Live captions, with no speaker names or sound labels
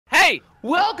Hey!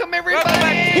 Welcome,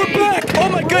 everybody! We're back! Oh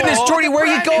my goodness, Jordy, where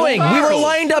are you going? We were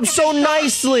lined up so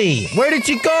nicely. Where did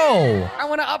you go? I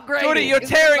want to upgrade. Jordy, you're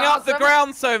tearing up the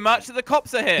ground so much that the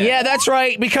cops are here. Yeah, that's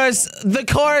right, because the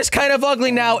car is kind of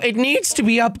ugly now. It needs to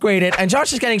be upgraded, and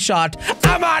Josh is getting shot.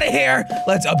 I'm out of here.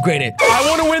 Let's upgrade it. I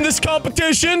want to win this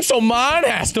competition, so mine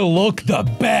has to look the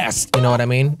best. You know what I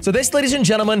mean? So this, ladies and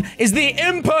gentlemen, is the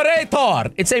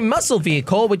Imperator. It's a muscle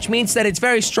vehicle, which means that it's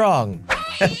very strong.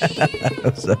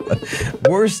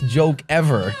 Worst joke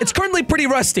ever. It's currently pretty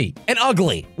rusty and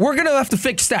ugly. We're gonna have to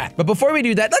fix that. But before we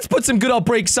do that, let's put some good old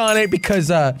brakes on it because,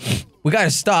 we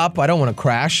gotta stop. I don't want to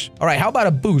crash. All right, how about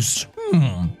a boost?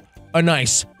 A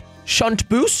nice shunt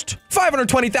boost.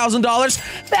 $520,000.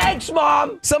 Thanks,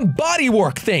 Mom. Some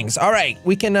bodywork things. All right,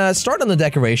 we can start on the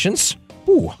decorations.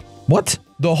 Ooh, what?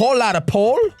 The whole lot of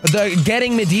pole? The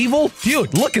getting medieval?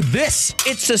 Dude, look at this.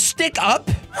 It's a stick up.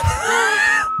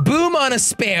 Boom on a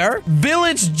spare.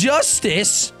 Village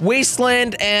justice.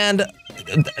 Wasteland and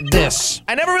this.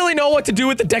 I never really know what to do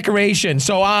with the decoration,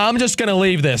 so I'm just gonna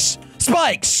leave this.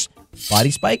 Spikes. Body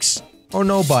spikes? Or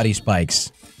no body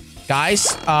spikes?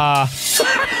 Guys,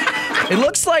 it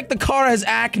looks like the car has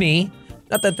acne.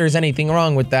 Not that there's anything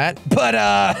wrong with that, but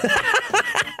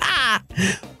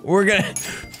we're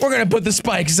gonna put the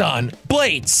spikes on.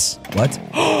 Blades. What?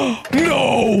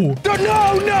 No!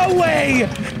 No way!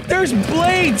 There's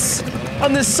blades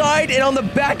on the side and on the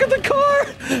back of the car.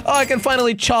 Oh, I can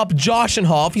finally chop Josh in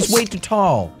half. He's way too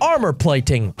tall. Armor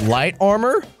plating. Light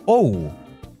armor? Oh,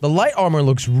 the light armor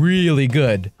looks really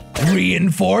good.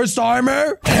 Reinforced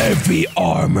armor? Heavy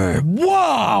armor.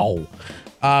 Wow!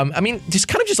 I mean,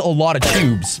 just a lot of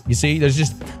tubes. You see, they're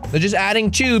just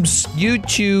adding tubes.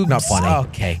 YouTube. Not funny.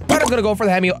 Okay. But I'm gonna go for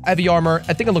the heavy armor.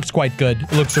 I think it looks quite good.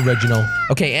 It looks original.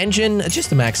 Okay, engine, just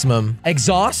the maximum.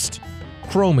 Exhaust,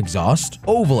 chrome exhaust,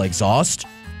 oval exhaust,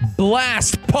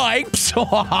 blast pipes. The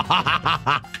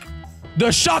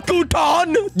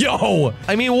Shakutan. Yo,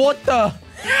 I mean, what the?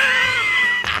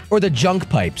 Or the junk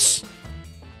pipes.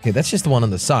 Okay, that's just the one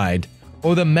on the side.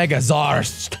 Oh, the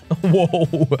Megazarst.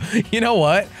 Whoa. You know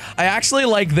what? I actually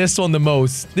like this one the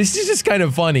most. This is just kind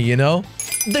of funny, you know?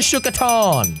 The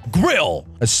Shukatan. Grill.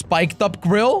 A spiked up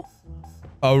grill.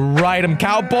 A Ride-em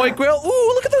cowboy grill.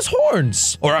 Ooh, look at those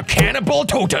horns. Or a cannibal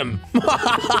totem.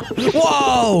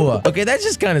 Whoa. Okay, that's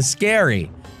just kind of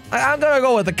scary. I'm gonna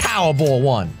go with the cowboy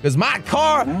one because my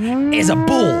car is a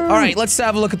bull. All right, let's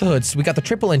have a look at the hoods. We got the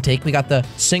triple intake. We got the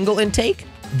single intake.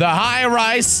 The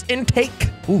high-rise intake.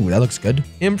 Ooh, that looks good.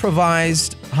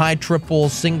 Improvised, high triple,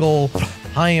 single,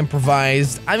 high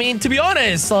improvised. I mean, to be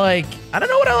honest, like, I don't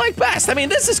know what I like best. I mean,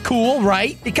 this is cool,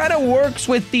 right? It kind of works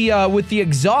with the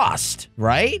exhaust,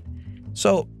 right?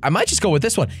 So I might just go with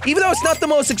this one. Even though it's not the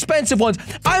most expensive ones,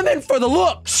 I'm in for the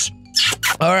looks.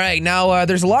 All right, now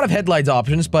there's a lot of headlights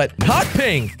options, but not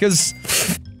pink, because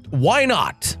why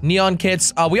not? Neon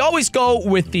kits. We always go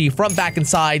with the front, back, and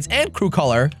sides, and crew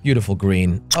color. Beautiful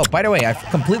green. Oh, by the way, I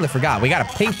completely forgot. We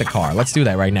gotta paint the car. Let's do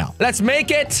that right now. Let's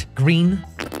make it green.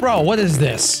 Bro, what is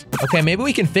this? Okay, maybe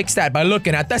we can fix that by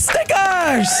looking at the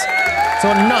stickers.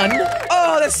 So none.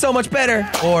 Oh, that's so much better.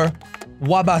 Or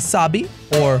wabasabi,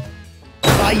 or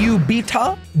Bayou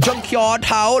Beta, Junkyard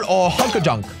Howl, or Hunka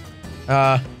Junk.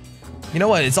 You know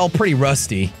what? It's all pretty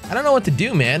rusty. I don't know what to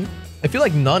do, man. I feel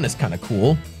like none is kind of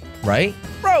cool. Right?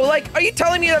 Bro, like, are you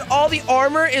telling me that all the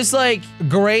armor is, like,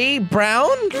 gray, brown?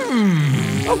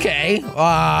 Okay.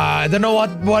 I don't know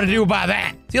what to do about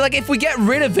that. See, like, if we get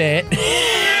rid of it,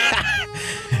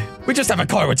 we just have a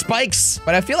car with spikes.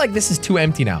 But I feel like this is too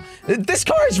empty now. This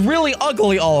car is really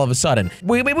ugly all of a sudden.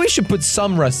 Maybe we should put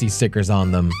some rusty stickers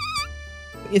on them.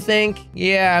 You think?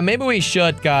 Yeah, maybe we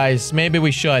should, guys. Maybe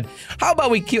we should. How about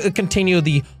we continue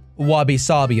the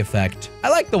wabi-sabi effect? I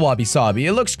like the wabi-sabi.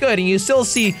 It looks good, and you still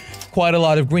see quite a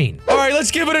lot of green. All right,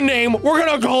 let's give it a name. We're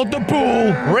gonna call it the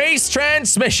Bull. Race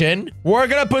transmission. We're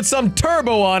gonna put some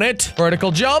turbo on it.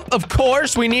 Vertical jump. Of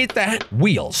course, we need that.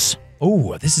 Wheels.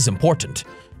 Oh, this is important.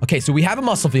 Okay, so we have a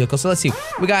muscle vehicle, so let's see.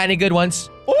 We got any good ones?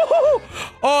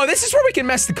 Oh, this is where we can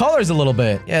mess the colors a little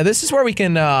bit. Yeah, this is where we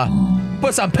can,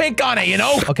 put some pink on it, you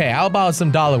know? Okay, how about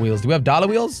some dollar wheels? Do we have dollar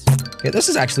wheels? Okay, this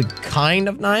is actually kind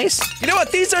of nice. You know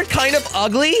what? These are kind of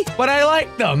ugly, but I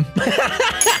like them.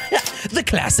 The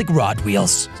classic rod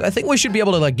wheels. So I think we should be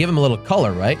able to, like, give them a little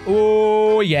color, right?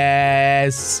 Oh,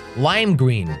 yes. Lime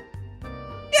green.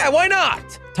 Yeah, why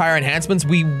not? Tire enhancements.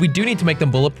 We do need to make them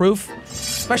bulletproof,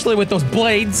 especially with those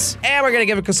blades. And we're gonna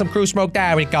give it some crew smoke.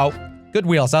 There we go. Good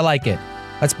wheels. I like it.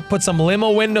 Let's put some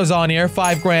limo windows on here.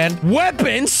 $5 grand.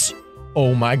 Weapons.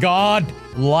 Oh my god.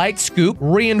 Light scoop,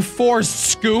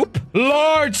 reinforced scoop,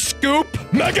 large scoop,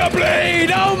 mega blade.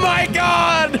 Oh my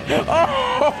god.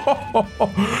 Oh.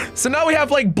 So now we have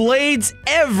like blades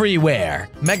everywhere.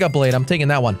 Mega blade, I'm taking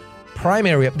that one.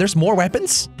 Primary, there's more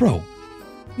weapons? Bro,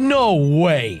 no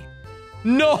way.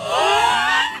 No.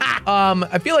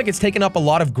 I feel like it's taking up a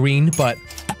lot of green, but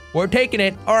we're taking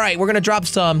it. All right, we're gonna drop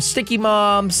some sticky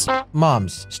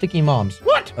sticky moms.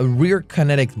 What? A rear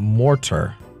kinetic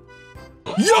mortar.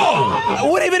 Yo!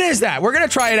 What even is that? We're gonna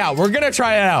try it out.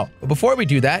 But before we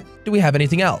do that, do we have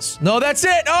anything else? No, that's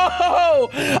it. Oh!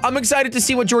 I'm excited to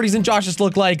see what Jordy's and Josh's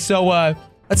look like. So,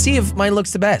 let's see if mine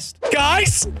looks the best.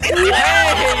 Guys!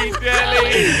 Hey,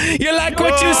 Jelly! You like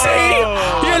what you see?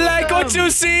 You like what you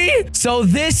see? So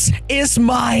this is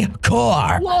my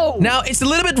car. Whoa. Now, it's a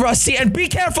little bit rusty, and be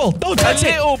careful. Don't touch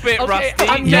it. A little bit rusty.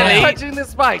 I'm Yeah. not touching the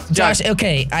spikes. Josh,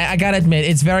 okay, I gotta admit,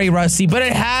 it's very rusty, but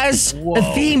it has a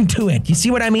theme to it. You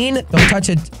see what I mean? Don't touch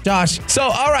it, Josh. So,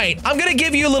 all right, I'm gonna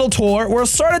give you a little tour. We'll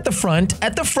start at the front.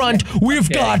 At the front, we've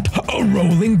got a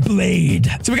rolling blade.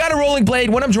 So we got a rolling blade.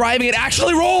 When I'm driving, it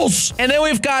actually rolls. And then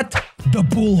we've got the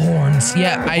bull horns.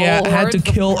 Yeah, I had to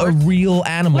kill a real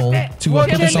animal to put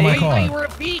this on my car. You were a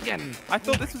vegan. I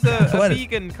thought this was a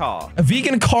vegan car. A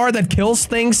vegan car that kills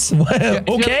things?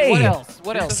 Okay. What else?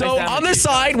 What else? So on the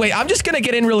side, wait, I'm just gonna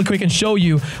get in really quick and show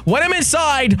you. When I'm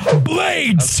inside,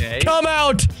 blades come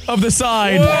out of the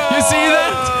side. Whoa. You see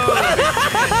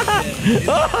that?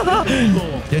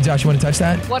 Yeah, Josh, you want to touch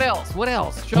that? What else? What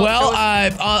else? Well,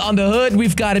 on the hood,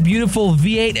 we've got a beautiful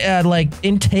V8 like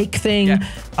intake thing.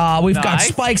 Yeah. We've got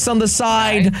spikes on the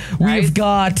side. We've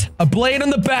got a blade on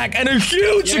the back and a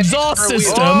huge exhaust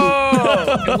system.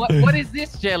 What is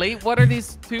this, Jelly? What are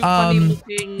these two funny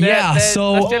looking? Yeah,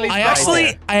 so I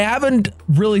haven't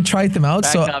really tried them out.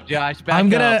 Back so up, Josh. I'm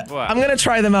gonna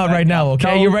try them out right now.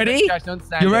 Okay, you ready? Josh, don't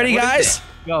stand You there. ready, What is guys? it?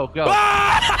 Go, go. Whoa!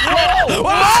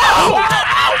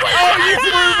 Oh, you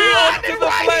threw me onto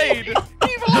the blade.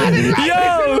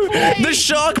 Yo, the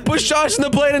shock pushed Josh in the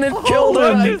blade and it killed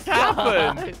What him. just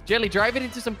happened? Jelly, drive it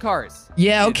into some cars.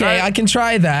 Yeah, okay, I can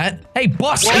try that. Hey,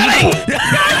 boss! Josh,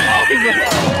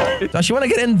 you want to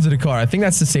get into the car? I think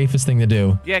that's the safest thing to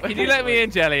do. Yeah, can you let me in,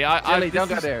 Jelly? Jelly, don't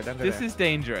go there. This is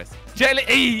dangerous.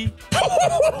 Jelly!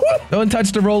 Don't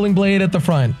touch the rolling blade at the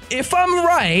front. If I'm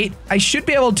right, I should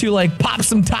be able to, like, pop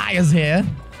some tires here.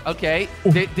 Okay.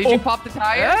 Did you pop the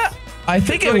tires? Yeah. I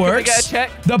think it Can we works. get a check?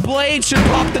 The blade should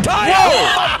pop the tire.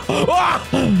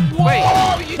 Wait.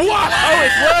 Oh, it's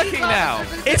working now.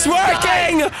 It's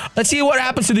working. Let's see what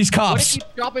happens to these What cops. if you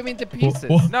drop him into pieces?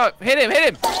 No, hit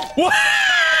him. What?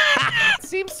 It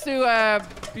seems to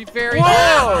be very.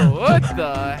 Whoa, what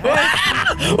the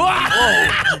heck?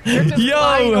 They're just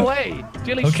flying Yo. away.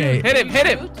 Jelly, Okay. shoot. Hit him. Hit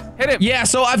him. Yeah,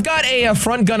 so I've got a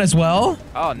front gun as well.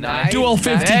 Oh, nice. Dual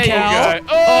 50 There you cal. go.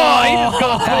 Oh, he just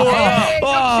got Hey,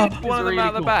 Oh. don't shoot. one of them It's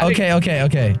out the really back.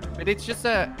 Okay. But it's just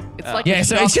a. It's like. Yeah,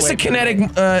 so it's just a kinetic.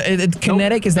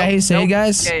 Kinetic. Is that how you say it,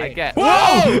 guys? Yeah, I get.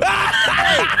 Whoa!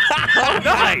 Oh,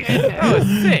 nice. That was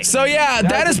sick. So yeah,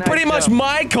 that is a nice pretty much jump.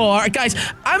 my car. Guys,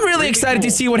 I'm really excited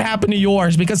to see what happened to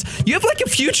yours because you have like a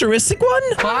futuristic one.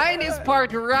 Mine is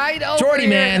parked right over Jordy, here.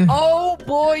 man. Oh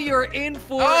boy, you're in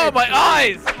for Oh, it. my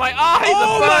eyes. My eyes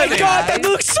Oh are my burning. god, that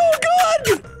looks so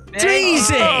good!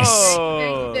 Jesus!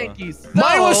 Oh. Thank you.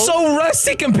 Mine was so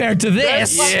rusty compared to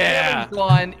That's this. my Yeah. favorite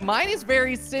one. Mine is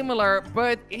very similar,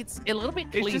 but it's a little bit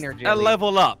It's cleaner. just a Jelly.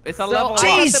 level up. It's a level I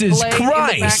have up. the Jesus blade in the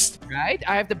back, Christ. right?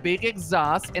 I have the big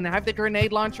exhaust, and I have the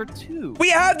grenade launcher too. We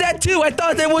have that too. I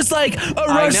thought there was like a I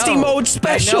rusty know, mode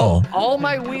special. I know. All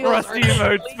my wheels Rusty are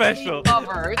mode completely special.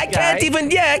 covered, I can't guys. even.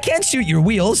 Yeah, I can't shoot your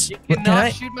wheels. You What,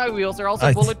 cannot shoot my wheels. They're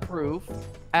also bulletproof.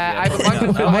 I have a bunch of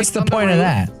What's spikes the on point of roof,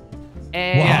 that?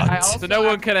 And What? I also So no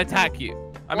have- one can attack you.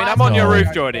 I mean, I'm on your No. roof,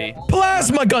 Jordy.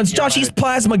 Plasma guns. Josh, he's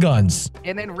plasma guns.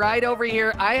 And then right over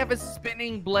here, I have a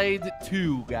spinning blade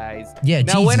too, guys. Yeah,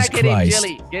 now when I Jesus get Christ. in,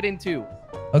 Jelly, get in too.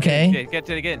 Okay. Yeah, get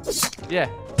to it again. Yeah.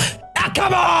 Ah,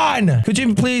 come on! Could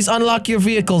you please unlock your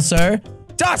vehicle, sir?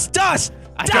 Josh!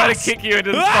 I tried to kick you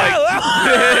into the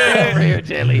spike. Over here,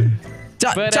 Jelly.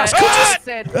 But Josh, like could I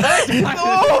said,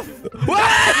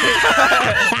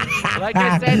 like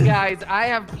I said, guys, I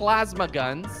have plasma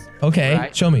guns. Okay,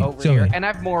 Right, show me. over Show here, me. And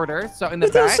I have mortar. So in the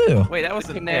What's that back, do? Wait, that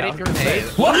wasn't kinetic yeah, grenade.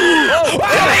 What?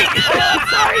 I'm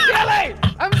sorry, Jelly.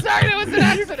 I'm sorry, that was an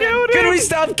accident. Can we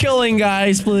stop killing,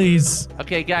 guys, please?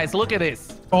 Okay, guys, look at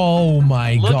this. Oh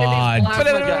my Look god. at these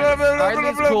plasma guns.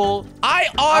 Aren't these cool? I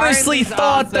honestly Aren't these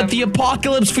thought that awesome? the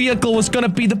apocalypse vehicle was gonna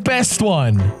be the best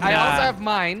one. I Nah. also have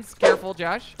mines. Careful,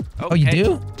 Josh. Oh, you Okay.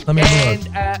 do? Let me have a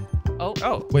look. And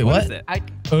Oh, Wait, what? is it? I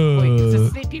Wait, it's a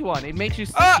sticky one. It makes you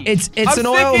sticky. It's I'm an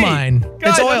oil sticky. mine.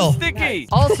 Guys, It's oil. I'm sticky.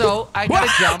 Also, I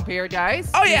gotta jump here, guys.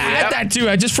 Oh yeah, I had that too.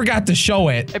 I just forgot to show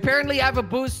it. Apparently, I have a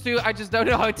boost too. I just don't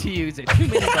know how to use it. Too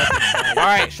many buttons. Guys. All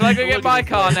right, shall I go get my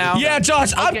car now? Yeah,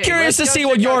 Josh, I'm Okay, curious to let's go see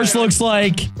what check out yours our- looks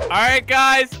like. All right,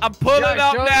 guys, I'm pulling Josh,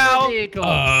 up show us now. the vehicle.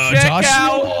 Check Josh?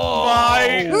 out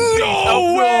my.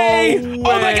 No way! Oh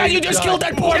my God, you just Josh. killed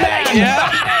that poor man!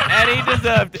 Yeah, and he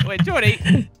deserved it. Wait,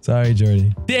 Jordy. Sorry,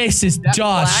 Jordy. This is That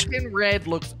Josh. black and red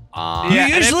looks Yeah, You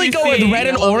and if usually you go with see- red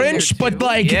and yellow in orange, there but too.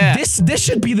 like Yeah. this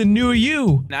should be the new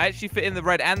you. No, I actually fit in the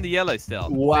red and the yellow still.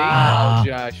 Wow,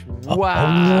 Josh.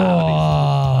 Wow.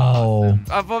 Whoa.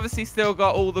 I've obviously still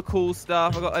got all the cool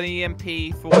stuff. I've got an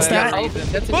EMP for What's whatever that?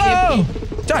 reason. That's an Whoa! EMP.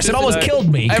 Josh, it Just almost a-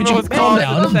 killed me. Could you everyone's calm calm It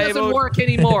down. down? doesn't Disabled. work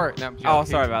anymore. No, I'm Oh,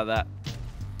 joking. sorry about that.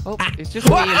 Oh, it's just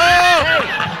an Whoa! EMP.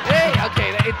 Hey, okay,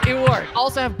 it worked.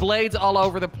 Also have blades all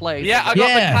over the place. Yeah, I got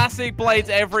Yeah. the classic blades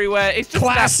everywhere. It's just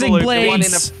Classic absolute- blades. The one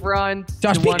in the front.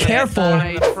 Josh, the be one in the careful.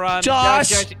 side. The front. Josh,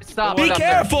 Stop. be stop there.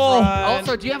 careful. Front.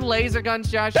 Also, do you have laser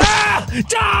guns, Josh? Ah! Josh!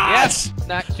 Yes.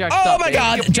 Nah, Josh, Oh stop. my They-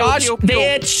 God, pew, pew, Josh, pew, pew.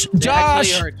 they itch. They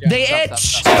Josh, actually hurt, Josh. they Stop, itch.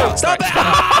 stop, Stop it.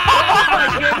 Oh my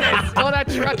goodness. Oh, that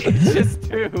truck is just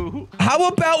too. How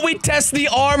about we test the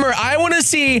armor? I want to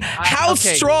see how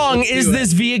okay, strong let's is do it.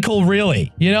 this vehicle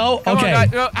really? You know? Come on, Okay. guys.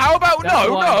 How about That's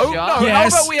no? one How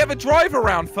Yes. about we have a drive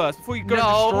around first before you go No.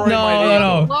 destroy my No,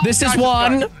 vehicle? no. This is Josh,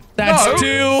 one. Josh. That's No,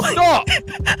 two. Stop!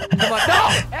 Come on, no.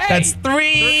 Hey. That's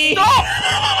three. Stop!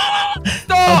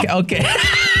 Stop! Okay, okay.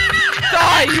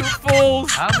 Die, you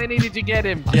fools! How many did you get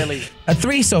him, Jelly? A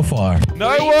three so far.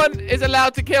 No one is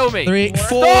allowed to kill me. Three,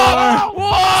 four. Stop!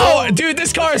 Whoa! Four. Dude,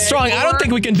 this car is strong. I don't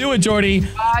think we can do it, Jordy.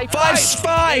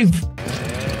 Five.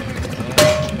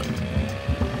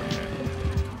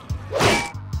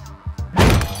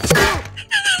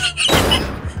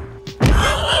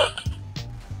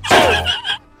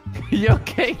 You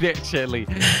okay there, Jelly?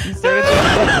 You started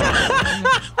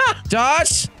to...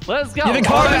 Josh. Let's go. Give a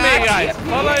car Follow me, back. guys.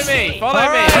 Follow me. Follow All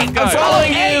me. right, Let's go. I'm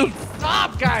following Hey, you.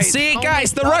 stop, guys. See, Oh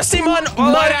guys, my the God. Rusty Man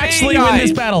Follow might me, actually win this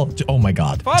guys. battle. Oh my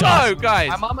God. Follow, Josh. guys.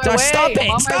 I'm on my Josh, way. stop I'm on it!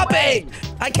 my Stop way.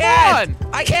 it! I can't! on.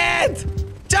 I can't!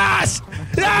 Josh!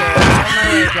 Okay, I'm on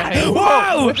my way, guys.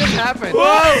 Whoa! What just happened?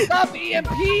 Whoa! Stop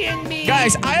EMPing me.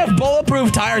 Guys, I have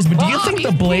bulletproof tires, but do you think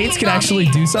the blades can actually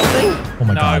do something? Oh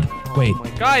my No. God! Wait!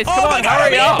 Guys, Oh come my on, God!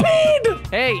 hurry up.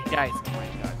 Hey, guys.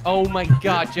 Oh my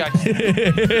God, Josh.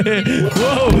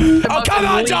 Whoa! Oh come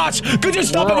on, Josh! Could you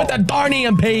stop it with that darn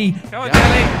EMP? Come on,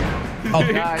 Jelly. Oh,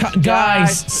 Josh,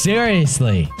 guys, Josh.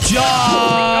 seriously, Guys,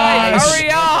 Josh! hurry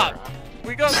up.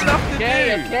 We got stuff to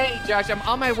Okay, do. okay, Josh. I'm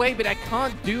on my way, but I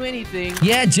can't do anything.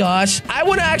 Yeah, Josh. I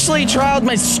want to actually try out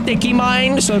my sticky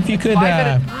mind, so if you could, 5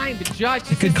 at a time, but Josh,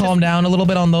 you could calm down a little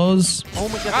bit on those. Oh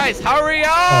my God. Guys, hurry up.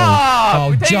 Oh,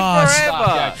 We're taking Josh.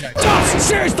 forever. Josh,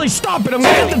 seriously, stop it! I'm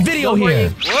gonna end the video Don't worry. here.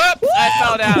 Whoops, I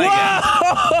fell down again.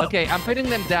 Whoa! Okay, I'm putting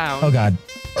them down. Oh God.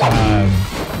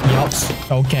 Yep.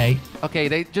 Okay. Okay,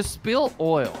 they just spill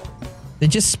oil. They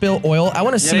just spill oil. I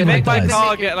want to see They what make it my does. car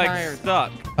Make your get like tires.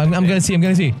 stuck. I'm gonna see. I'm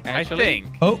gonna see. I think.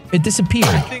 Oh, it disappeared.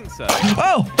 I think so.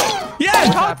 Oh, yeah.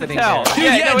 Hard to happening tell. there? Dude,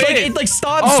 yeah, no, it like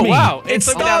stops Oh, me. wow. It It's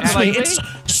like stops that, me. like- It's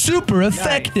super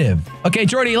effective. Okay,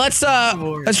 Jordy, let's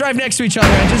drive next to each other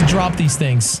and just drop these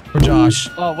things for Josh.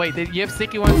 Oh, wait, did you have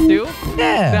sticky ones too?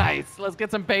 Yeah. Nice. Let's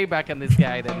get some payback on this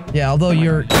guy then. Yeah, although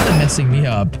you're kind of messing me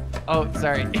up. Oh,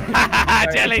 sorry.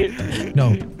 Jelly.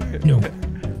 No.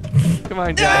 Come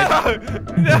on, Josh. No.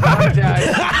 Come on, Josh.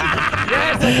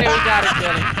 Yes, okay, we got it,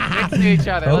 Jelly. Next to each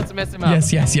other. Oh, Let's mess him up.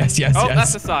 Yes. Oh,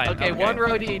 that's a sign. Okay, one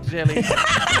road each, Jelly.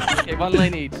 Okay, one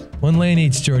lane each. One lane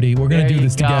each, Jordy. We're gonna There do you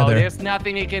this go. together. There's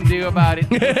nothing he can do about it.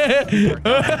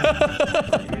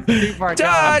 Too far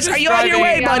Josh, gone. are you on your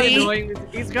way, He's buddy? annoying.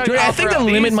 He's going Jordy, I think the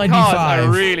off-road. limit might be Cars 5.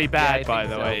 are really bad, Yeah, I by think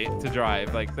the so. way, to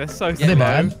drive. Like, they're so Are they slow.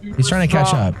 bad? He's trying to catch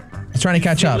Strong. up. He's trying to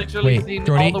catch He's up. literally Wait, seen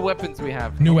Jordy. all the weapons we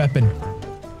have. New weapon.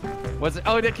 Was it?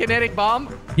 Oh, the kinetic bomb?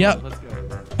 Yep. Let's go.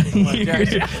 Okay,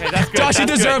 that's good. Josh, you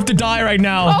that's deserve good. to die right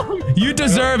now. Oh. You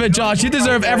deserve it, Josh. You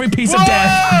deserve every piece of Whoa!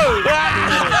 death.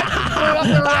 Going up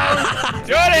the road.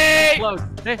 Jordy! Close.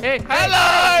 Hey, hey, hey.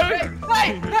 Hello! Hey, hey,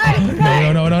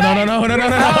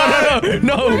 hey.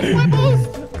 No.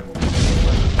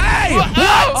 Hey!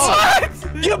 What?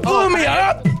 You blew me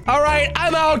up! All right,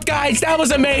 I'm out, guys. That was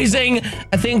amazing.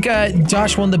 I think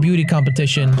Josh won the beauty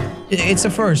competition. It's a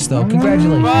first, though.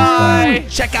 Congratulations. Bye!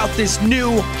 Check out this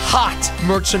new hot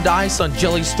merchandise on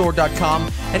jellystore.com.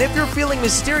 And if you're feeling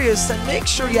mysterious, then make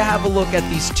sure you have a look at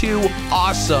these 2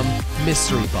 awesome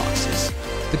mystery boxes.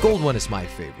 The gold one is my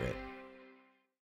favorite.